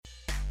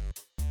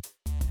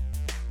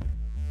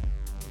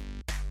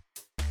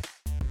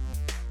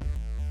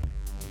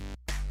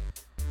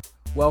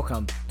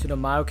Welcome to the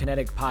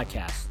Myokinetic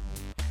Podcast.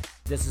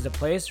 This is a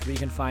place where you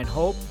can find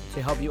hope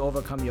to help you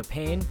overcome your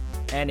pain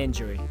and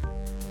injury.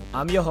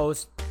 I'm your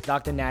host,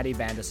 Dr. Natty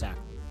Vandersack.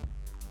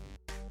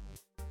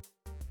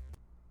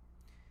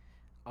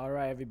 All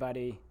right,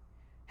 everybody.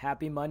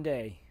 Happy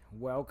Monday.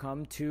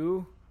 Welcome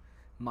to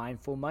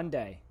Mindful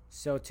Monday.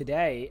 So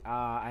today,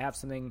 I have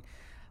something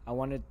I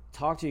want to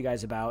talk to you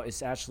guys about.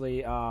 It's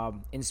actually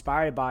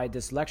inspired by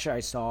this lecture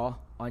I saw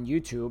on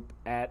YouTube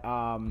at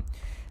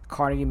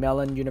Carnegie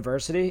Mellon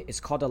University. It's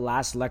called The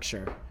Last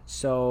Lecture.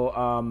 So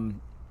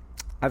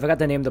I forgot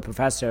the name of the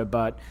professor,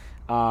 but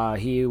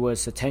he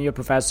was a tenured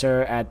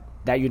professor at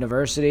that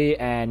university,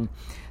 and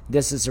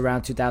this is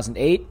around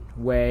 2008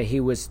 where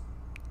he was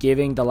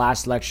giving the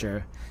last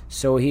lecture.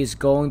 So he's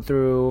going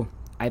through,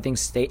 I think,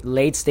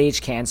 late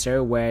stage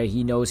cancer where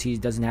he knows he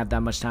doesn't have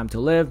that much time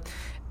to live,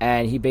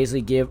 and he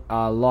basically gave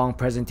a long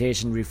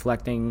presentation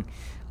reflecting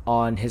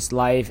on his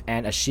life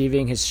and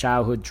achieving his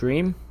childhood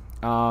dream.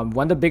 One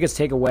of the biggest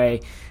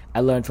takeaway I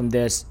learned from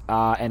this,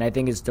 and I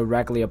think it's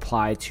directly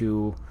applied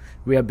to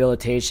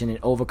rehabilitation and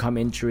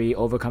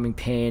overcoming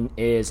pain,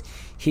 is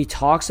he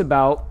talks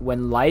about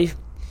when life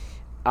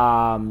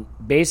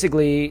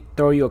basically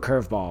throw you a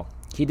curveball.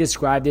 He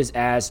described this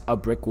as a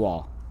brick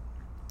wall.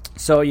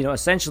 So,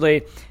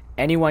 essentially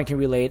anyone can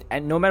relate,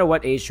 and no matter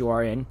what age you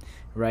are in,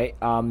 right?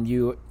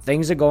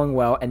 Things are going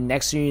well, and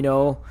next thing you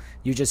know,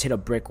 you just hit a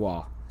brick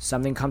wall.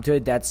 Something come to a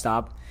dead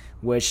stop,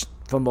 which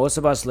for most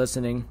of us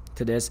listening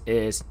to this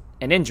is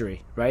an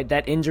injury, right?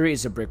 That injury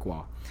is a brick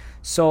wall.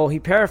 So he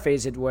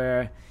paraphrased it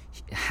where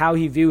how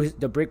he views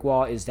the brick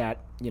wall is that,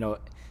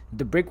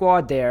 the brick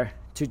wall there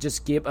to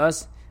just give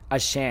us a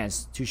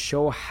chance to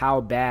show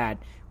how bad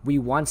we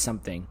want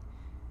something.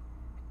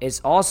 It's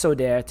also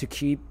there to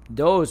keep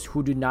those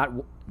who do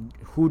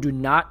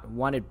not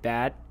want it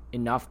bad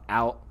enough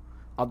out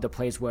of the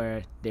place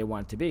where they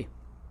want to be.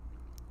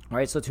 All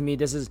right, so to me,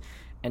 this is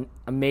an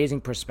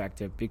amazing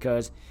perspective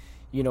because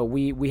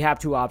we have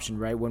two options,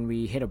 right? When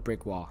we hit a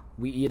brick wall,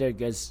 we either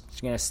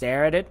just gonna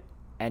stare at it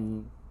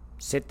and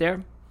sit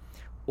there,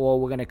 or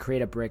we're gonna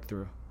create a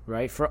breakthrough,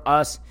 right? For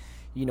us,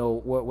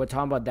 we're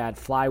talking about that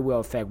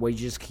flywheel effect where you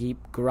just keep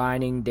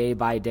grinding day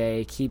by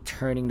day, keep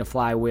turning the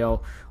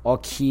flywheel, or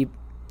keep,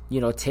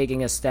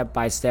 taking a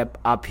step-by-step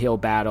uphill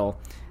battle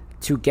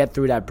to get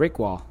through that brick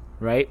wall,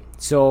 right?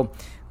 So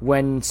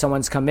when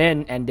someone's come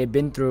in and they've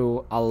been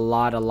through a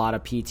lot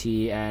of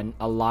PT and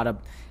a lot of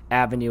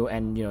avenue,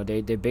 and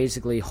they're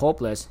basically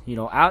hopeless,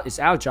 it's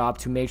our job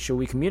to make sure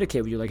we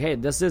communicate with you like, hey,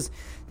 this is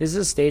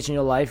a stage in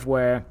your life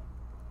where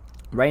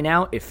right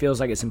now it feels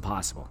like it's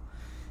impossible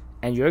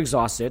and you're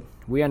exhausted.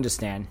 We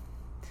understand,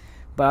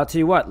 but I'll tell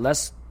you what,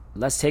 let's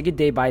take it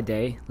day by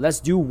day. Let's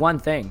do one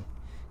thing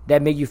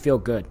that make you feel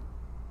good,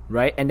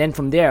 right? And then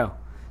from there,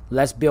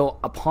 let's build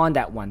upon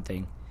that one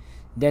thing.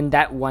 Then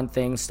that one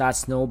thing starts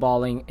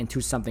snowballing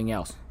into something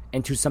else,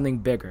 into something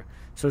bigger.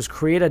 So it's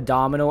create a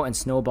domino and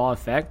snowball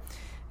effect.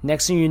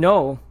 Next thing you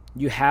know,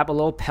 you have a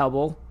little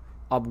pebble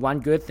of one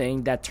good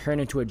thing that turned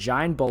into a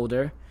giant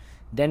boulder.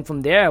 Then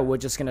from there, we're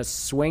just going to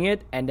swing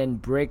it and then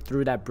break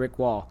through that brick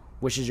wall,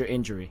 which is your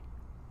injury.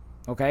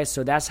 Okay,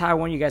 so that's how I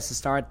want you guys to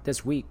start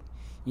this week.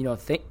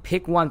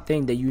 Pick one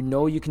thing that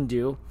you can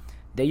do,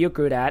 that you're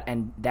good at,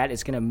 and that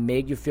is going to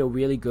make you feel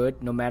really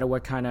good no matter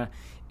what kind of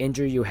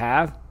injury you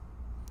have.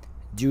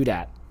 Do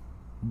that.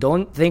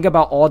 Don't think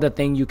about all the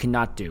things you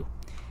cannot do.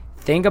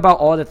 Think about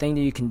all the things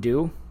that you can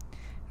do.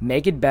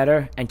 Make it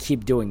better and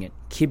keep doing it.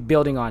 Keep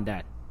building on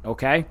that,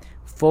 okay?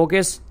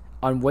 Focus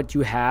on what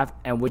you have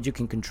and what you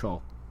can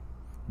control.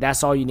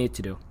 That's all you need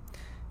to do.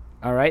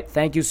 All right?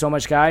 Thank you so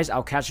much, guys.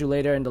 I'll catch you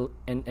later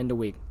in the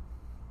week.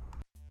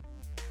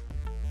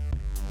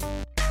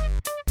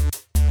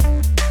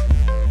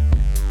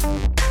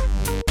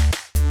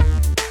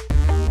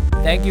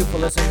 Thank you for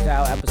listening to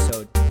our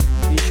episode.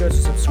 Be sure to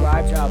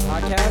subscribe to our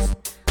podcast,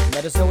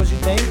 let us know what you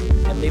think,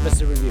 and leave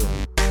us a review.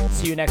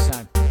 See you next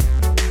time.